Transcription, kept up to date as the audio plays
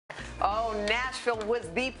Oh, Nashville was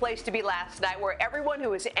the place to be last night, where everyone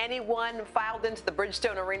who is anyone filed into the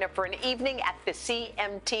Bridgestone Arena for an evening at the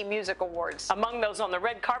CMT Music Awards. Among those on the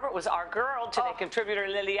red carpet was our girl, today contributor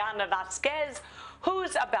Lilliana Vasquez,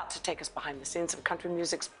 who's about to take us behind the scenes of country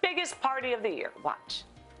music's biggest party of the year. Watch.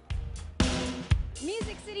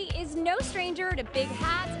 Music City is no stranger to big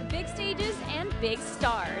hats, big stages, and big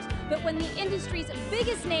stars. But when the industry's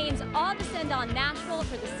biggest names all descend on Nashville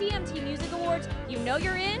for the CMT Music Awards, you know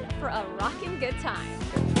you're in for a rockin' good time.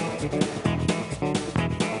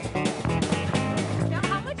 Now,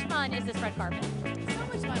 how much fun is this red carpet? So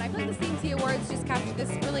much fun. I feel like the CMT Awards just capture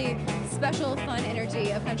this really special, fun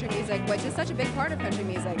energy of country music, which is such a big part of country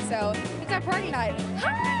music. So it's our party night.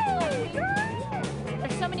 Hi, girl!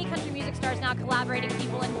 There's so many country music stars now collaborating,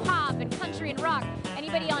 people in pop and country and rock.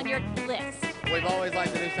 Anybody on your list? We've always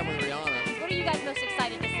liked to do something with Rihanna. What are you guys most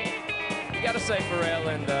excited to see? You gotta say Pharrell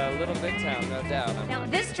and Little Big Town, no doubt. Now,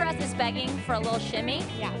 this dress is begging for a little shimmy.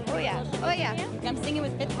 Yeah. Oh, yeah. Oh, yeah. I'm singing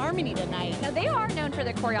with Fifth Harmony tonight. Now, they are known for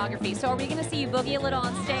their choreography, so are we going to see you boogie a little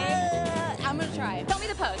on stage? I'm going to try. Tell me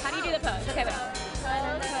the pose. How do you do the pose? Okay, wait.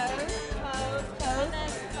 Pose.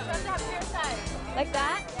 Like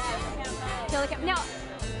that? Now,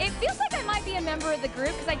 it feels like I might be a member of the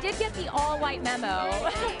group because I did get the all-white memo.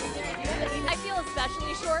 I feel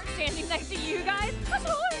especially short standing next to you guys. How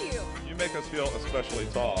tall are you? You make us feel especially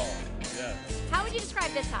tall. Yeah. How would you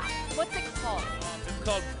describe this hat? What's it called? It's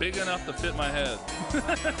called Big Enough to Fit My Head.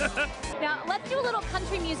 Now, let's do a little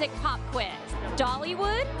country music pop quiz.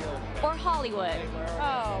 Dollywood or Hollywood?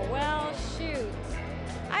 Oh, well, shoot.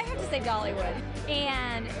 I have to say Dollywood.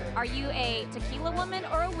 And are you a tequila woman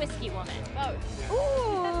or a whiskey woman? Both.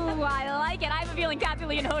 Ooh, I like it. I have a feeling Kathy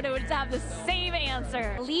Leonhoda would have the same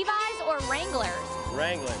answer. Levi's or Wranglers?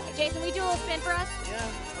 Wrangler. Jason, will you do a little spin for us? Yeah,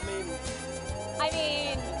 I mean,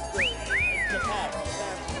 it's a hat.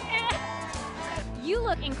 you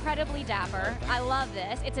look incredibly dapper. I love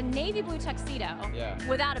this. It's a navy blue tuxedo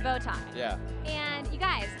without a bow tie. Yeah. And you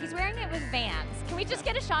guys, he's wearing it with Vans. Can we just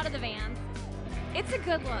get a shot of the Vans? It's a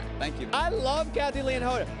good look. Thank you. I love Kathy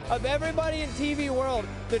Leonhoda. Of everybody in TV world,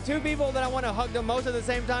 the two people that I want to hug the most at the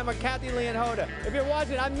same time are Kathy Leonhoda. If you're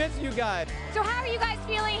watching, I miss you guys. So how are you guys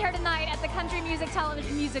feeling here tonight at the Country Music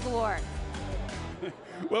Television Music Awards?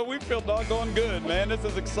 Well, we feel doggone good, man. This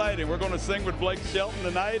is exciting. We're going to sing with Blake Shelton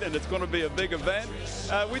tonight, and it's going to be a big event.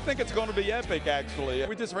 We think it's going to be epic, actually.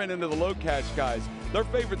 We just ran into the Low Cash guys. Their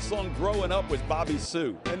favorite song growing up was Bobby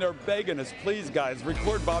Sue, and they're begging us, please, guys,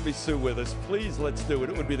 record Bobby Sue with us. Please, let's do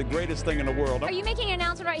it. It would be the greatest thing in the world. Are you making an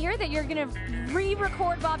announcement right here that you're going to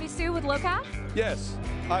re-record Bobby Sue with Low Cash? Yes.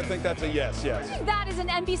 I think that's a yes, yes. That is an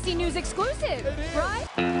NBC News exclusive, right?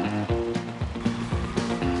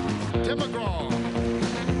 Tim McGraw.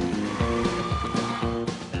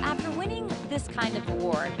 After winning this kind of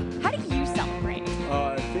award, how do you celebrate?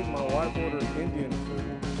 I think my wife ordered Indian food.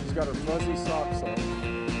 She's got her fuzzy socks on.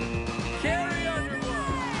 Carrie, Underwood.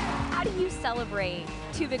 How do you celebrate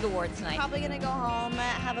two big awards tonight? Probably gonna go home,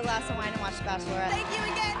 have a glass of wine, and watch The Bachelorette. Thank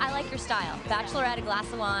you again. I like your style. Bachelorette, a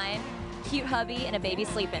glass of wine, cute hubby, and a baby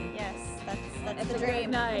sleeping. Yes, that's the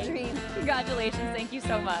dream. Nice. The dream. Congratulations. Thank you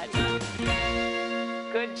so much.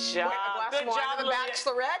 Good job. A glass of wine and a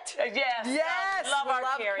Bachelorette? Yes. Yes, Love we our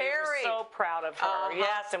love Carrie. Carrie. We're so proud of her.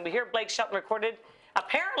 Yes, and we hear Blake Shelton recorded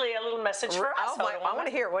apparently a little message for us. I want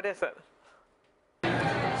to hear. What is it?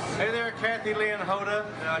 Hey there, Kathy Leonhoda.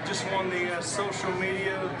 I just won the social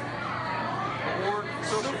media award.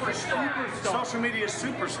 Social media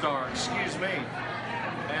superstar, excuse me.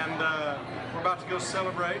 And we're about to go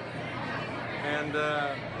celebrate. And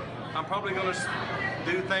I'm probably going to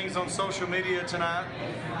do things on social media tonight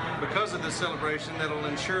because of this celebration that'll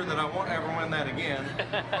ensure that I won't ever win that again.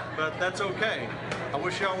 But that's okay. I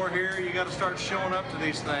wish y'all were here. You got to start showing up to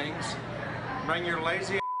these things. Bring your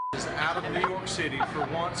lazy asses out of New York City for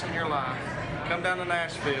once in your life. Come down to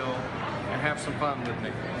Nashville and have some fun with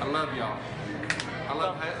me. I love y'all. I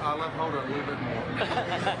love Hoda a little bit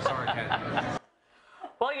more. Sorry, Kathy.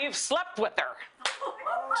 Well, you've slept with her.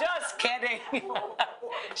 Just kidding.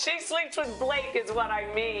 She sleeps with Blake is what I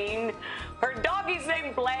mean. Her doggy's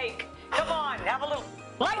named Blake. Come on, have a little,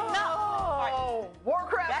 lighten up. Oh,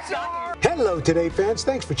 Warcraft star. Hello, Today fans.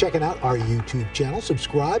 Thanks for checking out our YouTube channel.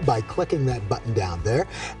 Subscribe by clicking that button down there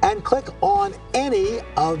and click on any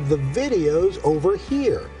of the videos over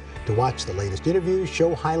here to watch the latest interviews,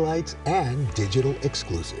 show highlights, and digital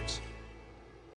exclusives.